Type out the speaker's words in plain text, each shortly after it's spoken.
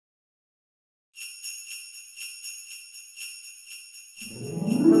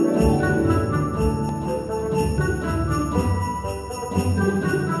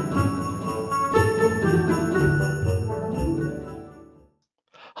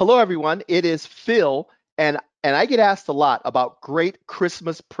Hello, everyone. It is Phil, and I get asked a lot about great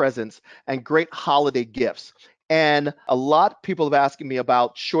Christmas presents and great holiday gifts. And a lot of people have asked me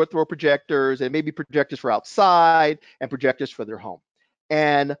about short throw projectors and maybe projectors for outside and projectors for their home.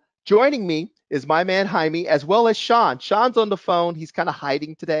 And joining me is my man Jaime, as well as Sean. Sean's on the phone. He's kind of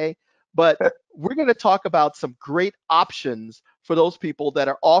hiding today, but we're going to talk about some great options for those people that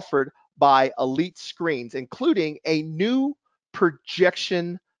are offered by Elite Screens, including a new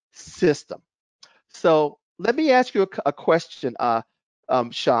projection system. So let me ask you a question,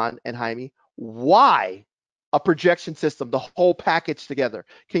 Sean and Jaime. Why a projection system, the whole package together?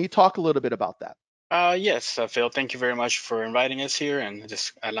 Can you talk a little bit about that? Yes, Phil, thank you very much for inviting us here and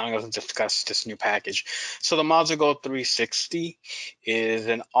just allowing us to discuss this new package. So the MosicGO 360 is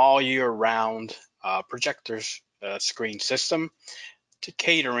an all year round projectors screen system to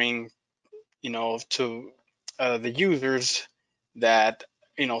catering, to the users that,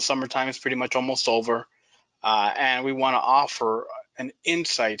 summertime is pretty much almost over. And we want to offer an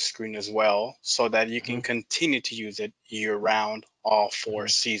inside screen as well so that you can continue to use it year round, all four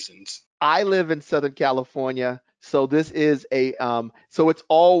seasons. I live in Southern California, so this is so it's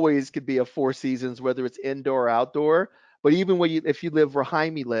always could be a four seasons, whether it's indoor or outdoor. But even when if you live where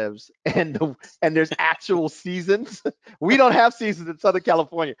Jaime lives and there's actual seasons, we don't have seasons in Southern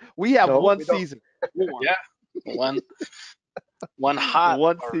California. We have No, one we don't. season, warm. Yeah, one hot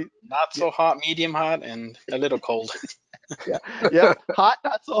One or season. not so hot, medium hot, and a little cold. Yeah, yep. Hot,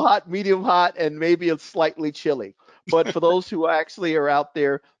 not so hot, medium hot, and maybe it's slightly chilly. But for those who actually are out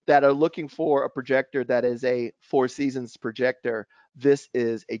there that are looking for a projector that is a four seasons projector, this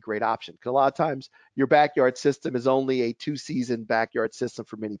is a great option. Because a lot of times your backyard system is only a two-season backyard system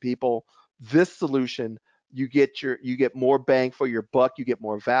for many people. This solution, you get more bang for your buck, you get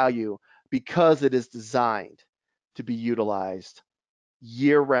more value because it is designed to be utilized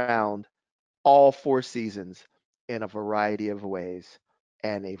year round, all four seasons in a variety of ways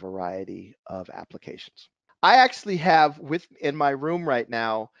and a variety of applications. I actually have with in my room right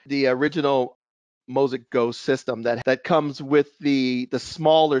now the original MosicGO system that comes with the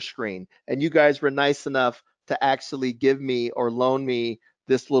smaller screen, and you guys were nice enough to actually give me or loan me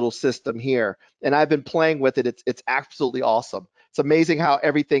this little system here, and I've been playing with it. It's absolutely awesome. It's amazing how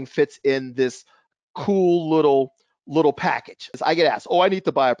everything fits in this cool little package. I get asked, oh, I need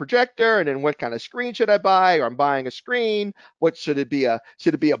to buy a projector, and then what kind of screen should I buy? Or I'm buying a screen. What should it be?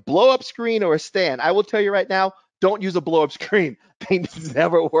 Should it be a blow up screen or a stand? I will tell you right now, don't use a blow up screen. They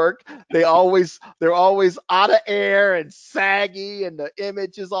never work. They're always out of air and saggy, and the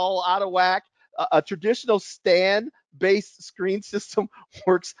image is all out of whack. A traditional stand based screen system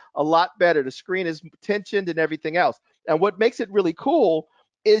works a lot better. The screen is tensioned and everything else. And what makes it really cool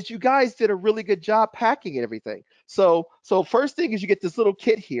is you guys did a really good job packing everything. So first thing is you get this little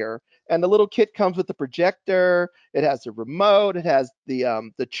kit here, and the little kit comes with the projector. It has the remote. It has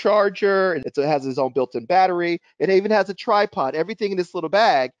the charger. It has its own built-in battery. It even has a tripod. Everything in this little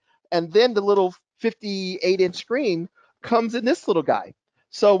bag, and then the little 58-inch screen comes in this little guy.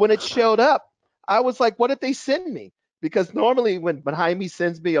 So when it showed up, I was like, "What did they send me?" Because normally when Jaime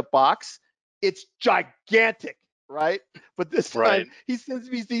sends me a box, it's gigantic, right? But this Right. time he sends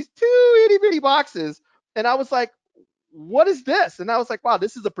me these two itty bitty boxes, and I was like, what is this? And I was like, wow,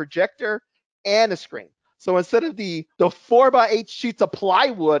 this is a projector and a screen. So instead of the 4x8 sheets of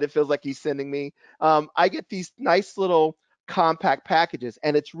plywood, it feels like he's sending me, I get these nice little compact packages,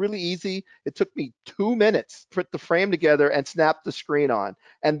 and it's really easy. It took me 2 minutes to put the frame together and snap the screen on,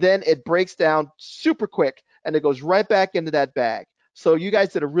 and then it breaks down super quick, and it goes right back into that bag. So you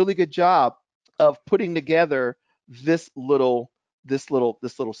guys did a really good job of putting together this little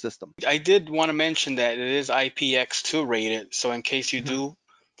system. I did want to mention that it is IPX2 rated, so in case you Mhm. do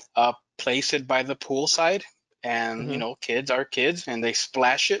place it by the pool side and Mhm. kids are kids and they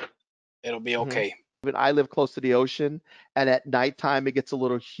splash it, it'll be Mhm. okay. I live close to the ocean, and at nighttime it gets a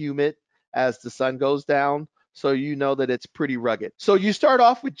little humid as the sun goes down. So you know that it's pretty rugged. So you start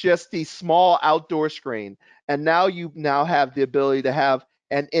off with just the small outdoor screen, and now you now have the ability to have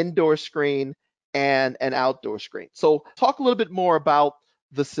an indoor screen and an outdoor screen. So talk a little bit more about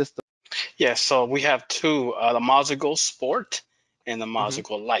the system. Yes, so we have two, the MosicGO Sport and the Hmm.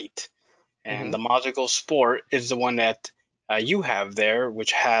 MosicGO Lite. And Hmm. the MosicGO Sport is the one that you have there,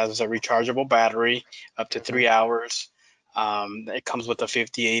 which has a rechargeable battery up to Hmm. 3 hours. It comes with a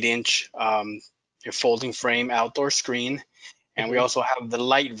 58-inch folding frame outdoor screen. And we Hmm. also have the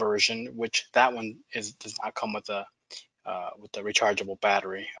light version, which that one does not come with a with the rechargeable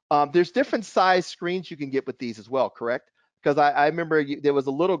battery. There's different size screens you can get with these as well, correct? Because I remember there was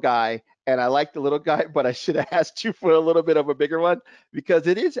a little guy, and I liked the little guy, but I should have asked you for a little bit of a bigger one because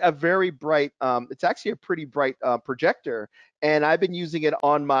it is a very bright. It's actually a pretty bright projector, and I've been using it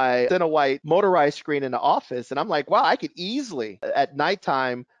on my Cine White motorized screen in the office, and I'm like, wow, I could easily at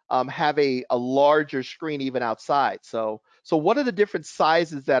nighttime have a larger screen even outside. So what are the different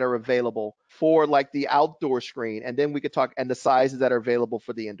sizes that are available for like the outdoor screen? And then we could talk and the sizes that are available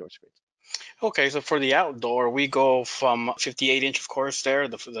for the indoor screens. Okay, so for the outdoor, we go from 58 inch, of course, there,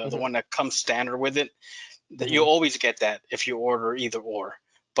 the Hmm. one that comes standard with it. You Hmm. always get that if you order either or.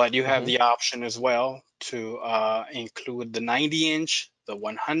 But you have Hmm. the option as well to include the 90 inch, the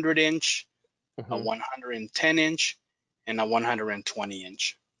 100 inch, a Hmm. 110 inch, and a 120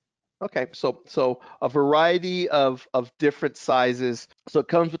 inch. Okay, so a variety of different sizes. So it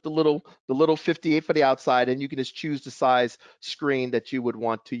comes with the little 58 for the outside, and you can just choose the size screen that you would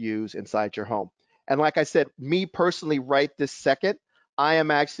want to use inside your home. And like I said, me personally, right this second, I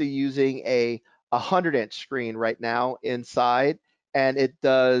am actually using a 100-inch screen right now inside, and it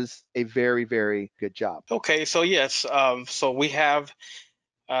does a very, very good job. Okay, so yes, so we have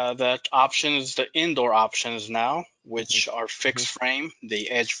the options, the indoor options now, Hmm. which are Hmm. fixed frame, the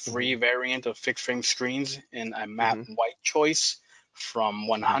edge-free Hmm. variant of fixed frame screens in a matte Hmm. white choice from Hmm.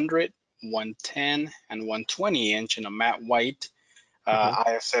 100, 110, and 120 inch in a matte white Hmm.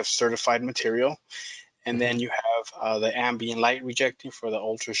 ISF certified material. And then Hmm. you have the ambient light rejecting for the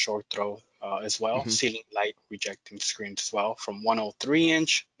ultra short throw as well, Hmm. ceiling light rejecting screens as well from 103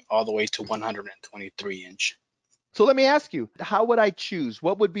 inch all the way to 123 inch. So let me ask you, how would I choose?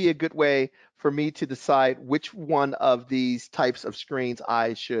 What would be a good way for me to decide which one of these types of screens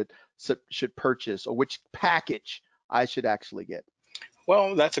I should purchase or which package I should actually get?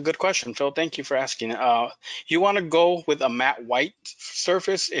 Well, that's a good question, Phil. Thank you for asking. You want to go with a matte white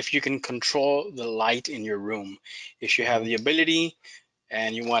surface if you can control the light in your room. If you have Hmm. the ability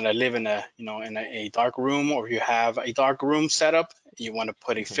and you want to live in a, a dark room, or you have a dark room setup, you want to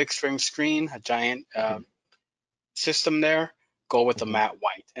put a Hmm. fixed frame screen, a giant Hmm. system there, go with the Hmm. matte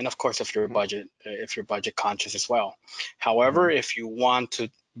white. And of course, Hmm. if you're budget conscious as well. Hmm. However, if you want to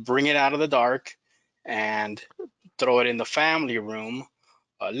bring it out of the dark and throw it in the family room,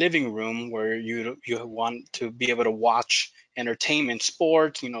 living room where you want to be able to watch entertainment,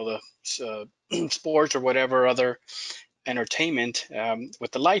 sports, the sports or whatever other entertainment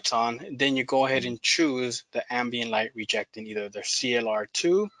with the lights on, then you go ahead Hmm. and choose the ambient light rejecting either the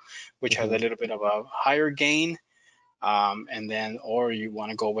CLR2, which has a Hmm. little bit of a higher gain, and then or you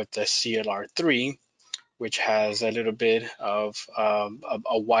want to go with the CLR3, which has a little bit of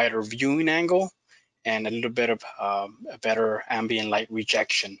a wider viewing angle and a little bit of a better ambient light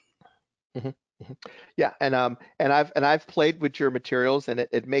rejection. Hmm. Hmm. Yeah, and I've played with your materials, and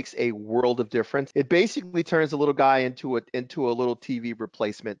it makes a world of difference. It basically turns a little guy into a little TV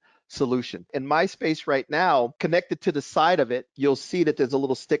replacement solution. In my space right now, connected to the side of it, you'll see that there's a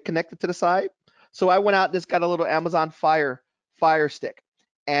little stick connected to the side. So I went out and just got a little Amazon Fire Stick,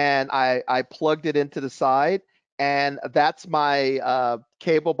 and I plugged it into the side, and that's my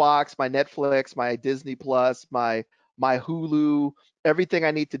cable box, my Netflix, my Disney Plus, my Hulu, everything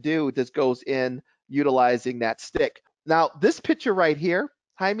I need to do just goes in utilizing that stick. Now, this picture right here,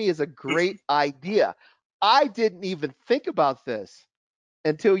 Jaime, is a great idea. I didn't even think about this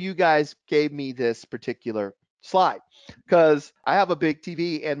until you guys gave me this particular slide because I have a big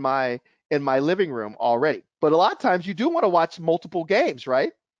TV in my living room already. But a lot of times you do want to watch multiple games,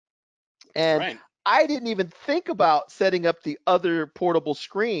 right? And Right. I didn't even think about setting up the other portable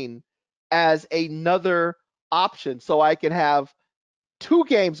screen as another option so I can have two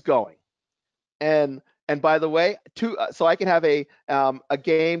games going. And by the way, so I can have a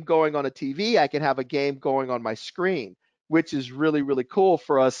game going on a TV. I can have a game going on my screen, which is really really cool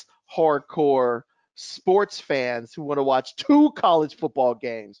for us hardcore sports fans who want to watch two college football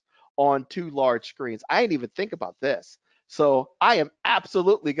games on two large screens. I didn't even think about this, so I am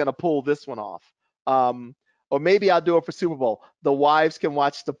absolutely going to pull this one off. Um, or maybe I'll do it for Super Bowl. The wives can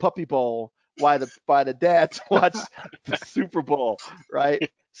watch the Puppy Bowl while the dads watch the Super Bowl, right?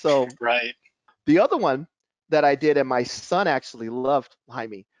 So Right. the other one that I did, and my son actually loved,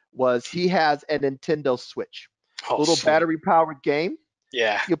 Jaime, was he has a Nintendo Switch, Oh, little sweet. battery powered game.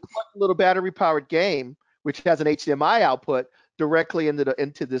 Yeah. You plug the little battery powered game, which has an HDMI output, directly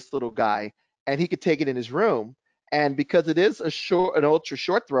into this little guy, and he could take it in his room. And because it is an ultra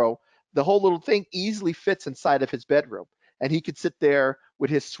short throw, the whole little thing easily fits inside of his bedroom, and he could sit there with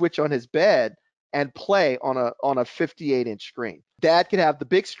his Switch on his bed and play on a 58-inch screen. Dad could have the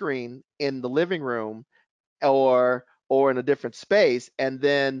big screen in the living room, or or in a different space. And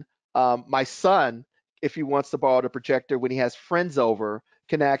then my son, if he wants to borrow the projector when he has friends over,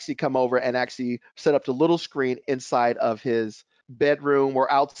 can actually come over and actually set up the little screen inside of his bedroom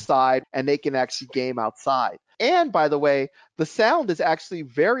or outside, and they can actually game outside. And by the way, the sound is actually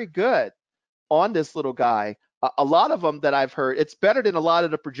very good on this little guy. A lot of them that I've heard, it's better than a lot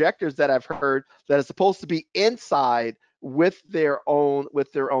of the projectors that I've heard that are supposed to be inside with their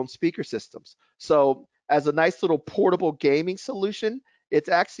own speaker systems. So as a nice little portable gaming solution, it's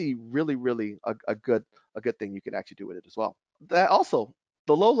actually really a good thing you can actually do with it as well. That also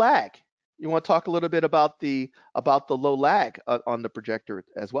the low lag. You want to talk a little bit about the low lag on the projector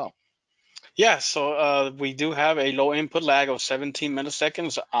as well? Yeah, so we do have a low input lag of 17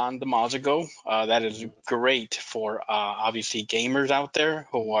 milliseconds on the MosicGO. That is Hmm. great for obviously gamers out there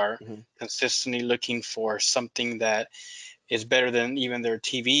who are Hmm. consistently looking for something that is better than even their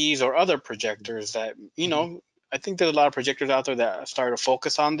TVs or other projectors that, Hmm. I think there's a lot of projectors out there that start to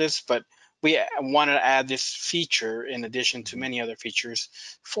focus on this, but we wanted to add this feature in addition to Hmm. many other features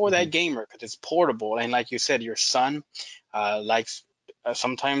for Hmm. that gamer because it's portable. And like you said, your son likes,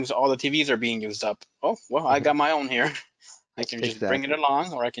 sometimes all the TVs are being used up. Oh, well, I Hmm. got my own here. I can just bring it Exactly.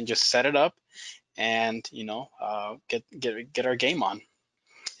 along or I can just set it up and, get our game on.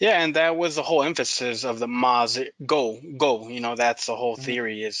 Yeah, and that was the whole emphasis of the Moz Go. That's the whole Hmm.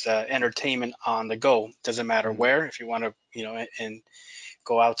 theory is entertainment on the go. Doesn't matter Hmm. where. If you want to, and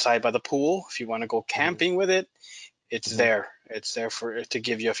go outside by the pool, if you want to go Hmm. camping with it, it's Hmm. there. It's there for to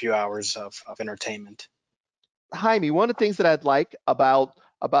give you a few hours of entertainment. Jaime, one of the things that I'd like about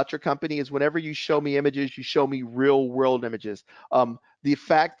your company is whenever you show me images, you show me real world images. The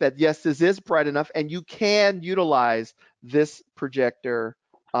fact that yes, this is bright enough, and you can utilize this projector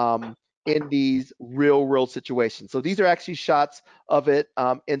in these real world situations. So these are actually shots of it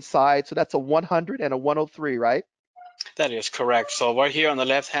inside. So that's a 100 and a 103, right? That is correct. So right here on the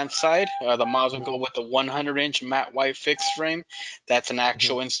left-hand side, the mouse will Hmm. go with the 100-inch matte white fixed frame. That's an Hmm.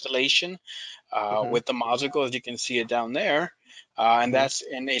 actual installation Hmm. with the MosicGO, as you can see it down there, and Hmm. that's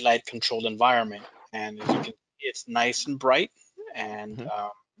in a light-controlled environment. And as you can see, it's nice and bright, and Hmm.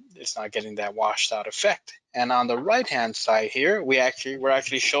 it's not getting that washed out effect. And on the right-hand side here, we're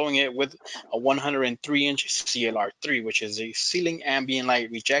actually showing it with a 103-inch CLR3, which is a ceiling ambient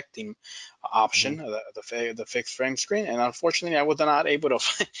light rejecting Hmm. option, the fixed frame screen. And unfortunately, I was not able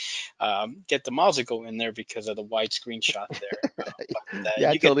to get the MosicGO in there because of the widescreen shot there. But Yeah,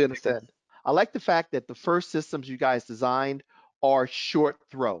 I you get totally understand. I like the fact that the first systems you guys designed are short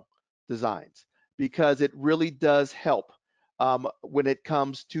throw designs because it really does help when it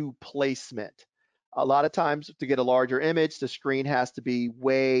comes to placement. A lot of times, to get a larger image, the screen has to be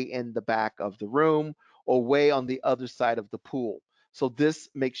way in the back of the room or way on the other side of the pool. So, this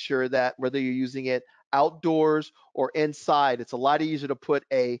makes sure that whether you're using it outdoors or inside, it's a lot easier to put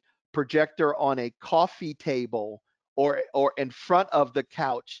a projector on a coffee table or in front of the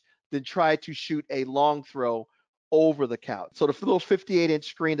couch than try to shoot a long throw over the couch. So the little 58-inch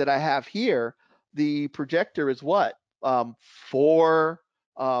screen that I have here, the projector is what? Four,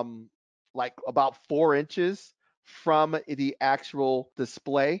 like about 4 inches from the actual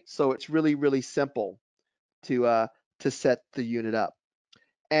display. So it's really simple to uh, to set the unit up.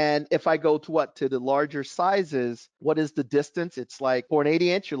 And if I go to the larger sizes, what is the distance? It's like for an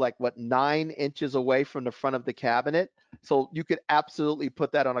 80 inch, you're like what, 9 inches away from the front of the cabinet. So you could absolutely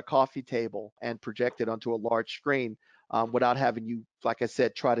put that on a coffee table and project it onto a large screen without having you, like I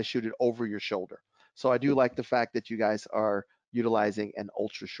said, try to shoot it over your shoulder. So I do like the fact that you guys are utilizing an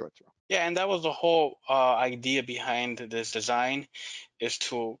ultra short throw. Yeah, and that was the whole idea behind this design is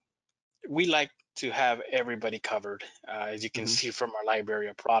to we like to have everybody covered, as you can Hmm. see from our library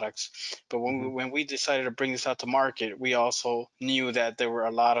of products. But Hmm. when we decided to bring this out to market, we also knew that there were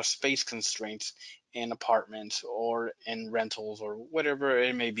a lot of space constraints in apartments or in rentals or whatever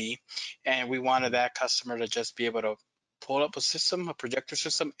it may be. And we wanted that customer to just be able to pull up a system, a projector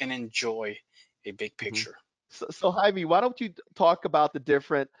system, and enjoy a big Hmm. picture. So Jaime, why don't you talk about the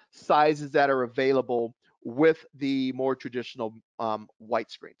different sizes that are available with the more traditional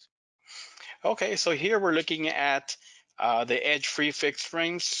white screens? Okay, so here we're looking at the edge-free fixed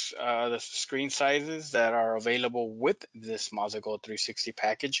frames, the screen sizes that are available with this MosicGo 360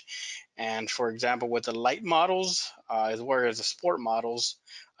 package. And for example, with the light models, as well as the sport models,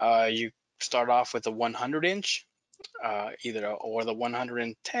 you start off with a 100-inch, or the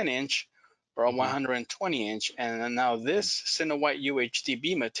 110-inch, or a Hmm. 120-inch. And then now this Cinewhite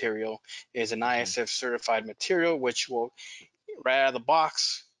UHDB material is an Hmm. ISF certified material, which will, right out of the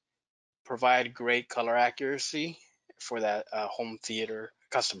box, provide great color accuracy for that home theater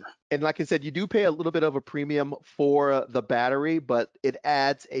customer. And like I said, you do pay a little bit of a premium for the battery, but it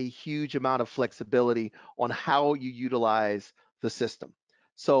adds a huge amount of flexibility on how you utilize the system.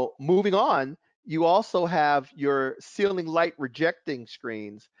 So moving on, you also have your ceiling light rejecting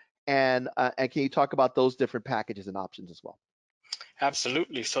screens, and can you talk about those different packages and options as well?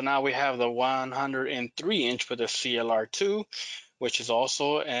 Absolutely. So now we have the 103 inch with the CLR2, which is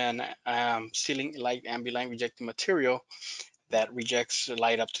also an ceiling light ambient rejecting material that rejects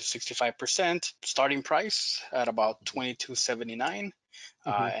light up to 65%. Starting price at about 2279,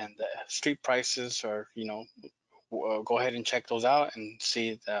 Hmm. and the street prices are, go ahead and check those out and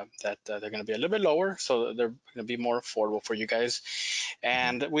see that they're going to be a little bit lower, so they're going to be more affordable for you guys. Hmm.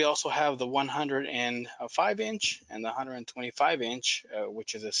 And we also have the 105 inch and the 125 inch,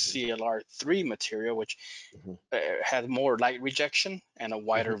 which is a CLR3 material, which Hmm. has more light rejection and a Hmm.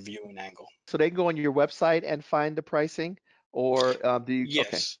 wider viewing angle. So they can go on your website and find the pricing, or do you? Okay.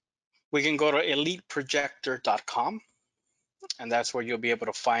 Yes, we can go to EliteProjector.com, and that's where you'll be able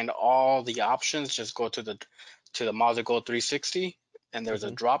to find all the options. Just go to the MosicGO 360, and there's a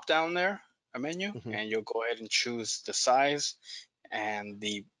Hmm. drop down there, a menu, Hmm. and you'll go ahead and choose the size and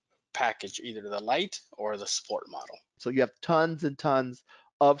the package, either the light or the sport model. So you have tons and tons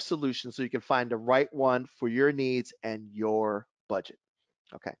of solutions so you can find the right one for your needs and your budget.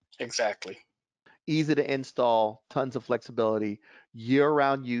 Okay. Exactly. Easy to install, tons of flexibility,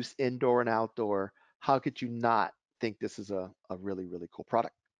 year-round use, indoor and outdoor. How could you not think this is a really, really cool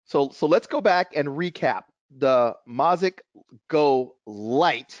product? So let's go back and recap. The Mozic Go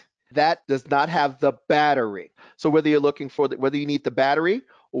Lite, that does not have the battery. So whether you're looking for whether you need the battery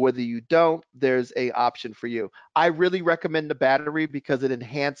or whether you don't, there's a option for you. I really recommend the battery because it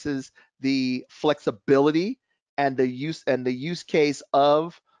enhances the flexibility and the use case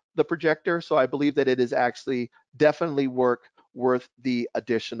of the projector. So I believe that it is actually definitely worth the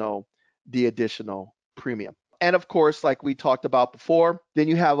additional premium. And of course, like we talked about before, then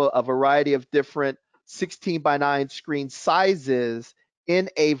you have a variety of different 16 by 9 screen sizes in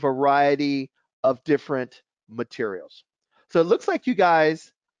a variety of different materials. So it looks like you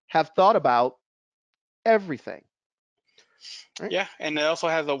guys have thought about everything, right? Yeah, and it also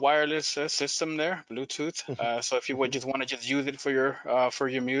has a wireless system there, Bluetooth. Mhm. So if you would Mhm. just want to just use it for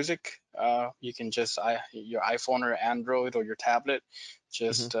your music, you can just your iPhone or Android or your tablet, Mhm.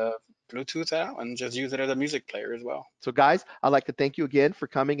 just Bluetooth out and just use it as a music player as well. So, guys, I'd like to thank you again for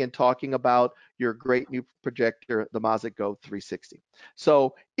coming and talking about your great new projector, the MosicGO 360.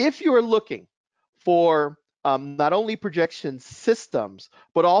 So, if you are looking for not only projection systems,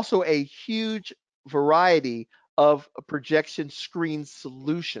 but also a huge variety of projection screen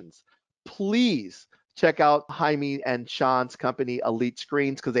solutions, please check out Jaime and Sean's company, Elite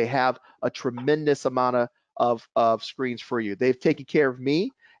Screens, because they have a tremendous amount of screens for you. They've taken care of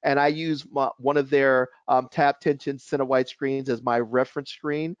me, and I use one of their tap tension center white screens as my reference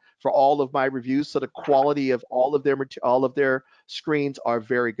screen for all of my reviews. So the quality of all of their screens are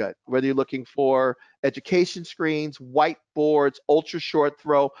very good. Whether you're looking for education screens, whiteboards, ultra short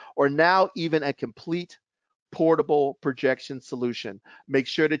throw, or now even a complete portable projection solution, make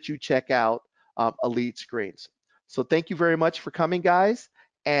sure that you check out Elite Screens. So thank you very much for coming, guys,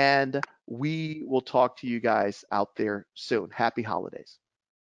 and we will talk to you guys out there soon. Happy holidays.